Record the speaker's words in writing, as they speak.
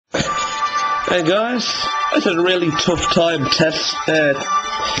Hey guys, I had a really tough time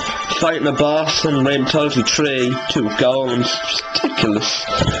fighting a boss in Mythology 3, 2 golems. It's ridiculous.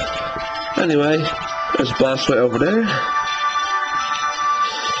 Anyway, there's a boss right over there.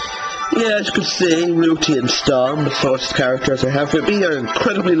 Yeah, as you can see, Rooty and Storm, the first characters I have with me, are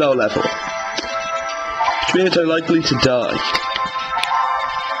incredibly low level, which means they're likely to die.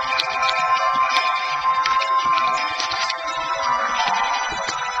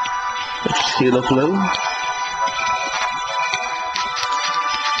 Let's heal up low.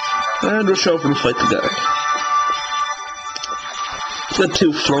 And rush over and fight the guy. It's got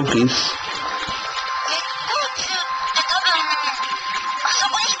 2 flunkies.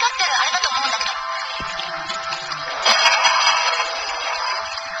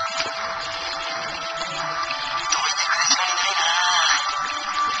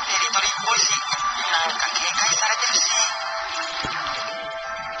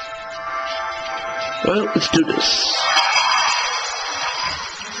 Well, let's do this.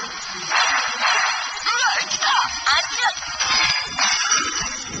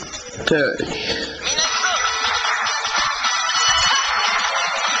 Okay.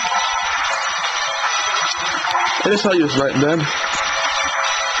 I guess I'll use Lightning then.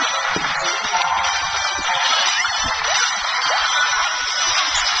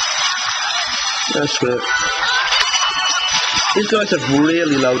 That's good. These guys have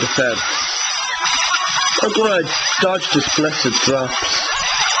really low defense. Oh god, I dodged his blessed drops.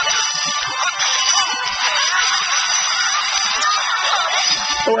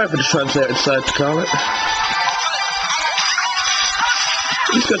 However the translator decided to call it.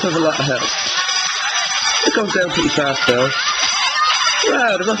 These guys have a lot of health. It goes down pretty fast though.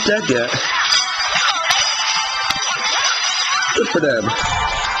 Wow, they're not dead yet. Good for them.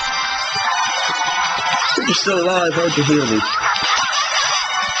 If you're still alive, why don't you heal me?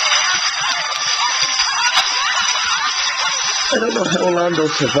 I don't know how long they'll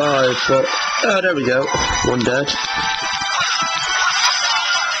survive, but... oh, there we go. One dead.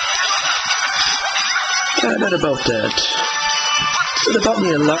 Yeah, they're both dead. So they bought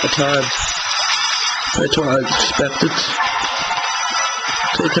me a lot of time. That's what I expected.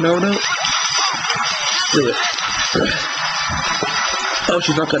 Take an out. Do it. Oh,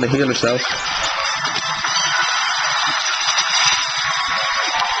 she's not going to heal herself.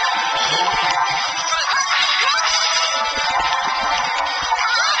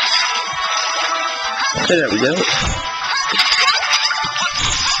 Okay, there we go.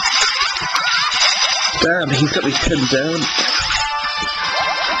 Damn, he's got me pinned down.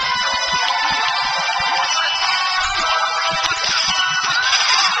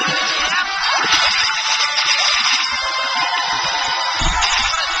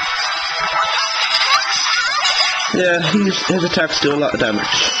 Yeah, his attacks do a lot of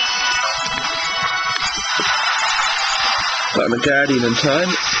damage. Got him a guardian in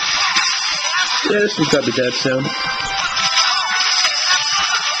time. Yeah, this one's got to be dead soon.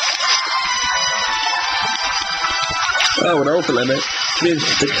 Oh, an overlimit. Which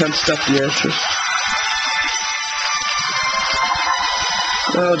means they can't stop the archers.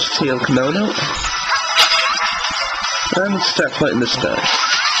 Oh, just heal Kimono. And let's start fighting this guy.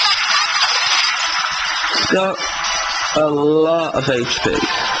 He's got a lot of HP.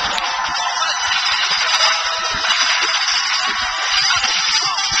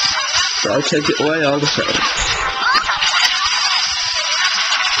 So I'll take it away all the time.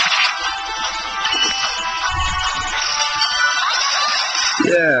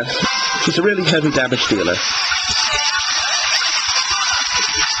 Yeah, she's a really heavy damage dealer.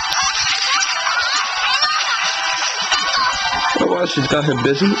 Oh well, she's got him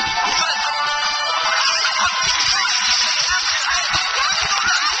busy.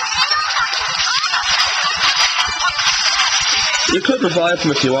 You could revive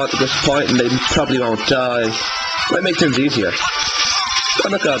them if you want at this point and they probably won't die. Might make things easier.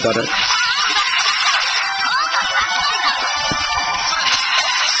 I'm not gonna bother.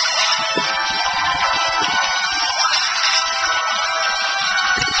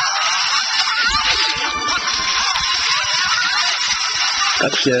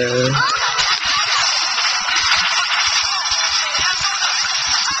 Gotcha.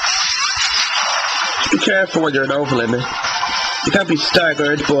 Be careful when you're an overlimit. You can't be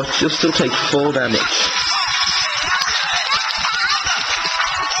staggered, but you'll still take full damage.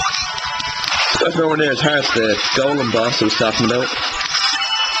 That's nowhere near as hard as the golem boss I was talking about.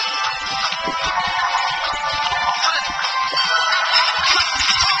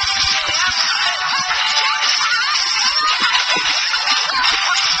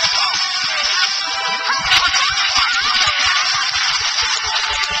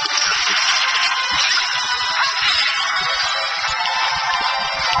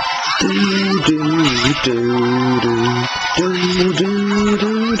 I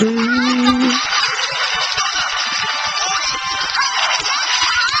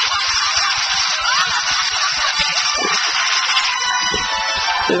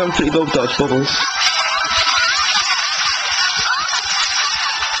think I'm pretty good with those bubbles.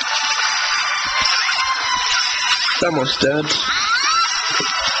 Almost dead.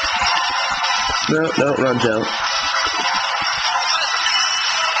 No, runs out.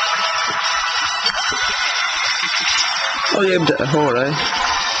 Oh, you aimed at a whore, eh?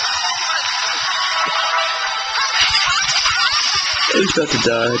 He's about to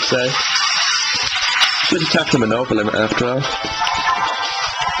die, I'd say. Should have tapped him an over limit after all.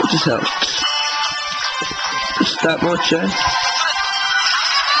 It just helped. Just that much, eh?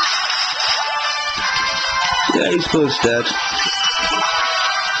 Yeah, he's close dead.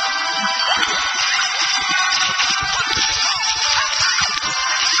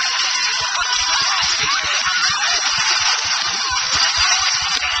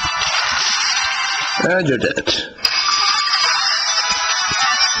 And you're dead.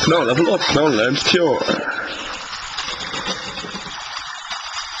 Come on, level up, come on, learn to cure.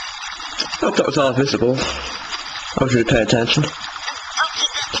 Hope that was all visible. I was really paying attention to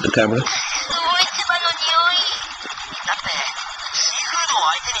the camera.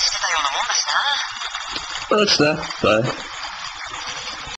 Well, that's that. Bye.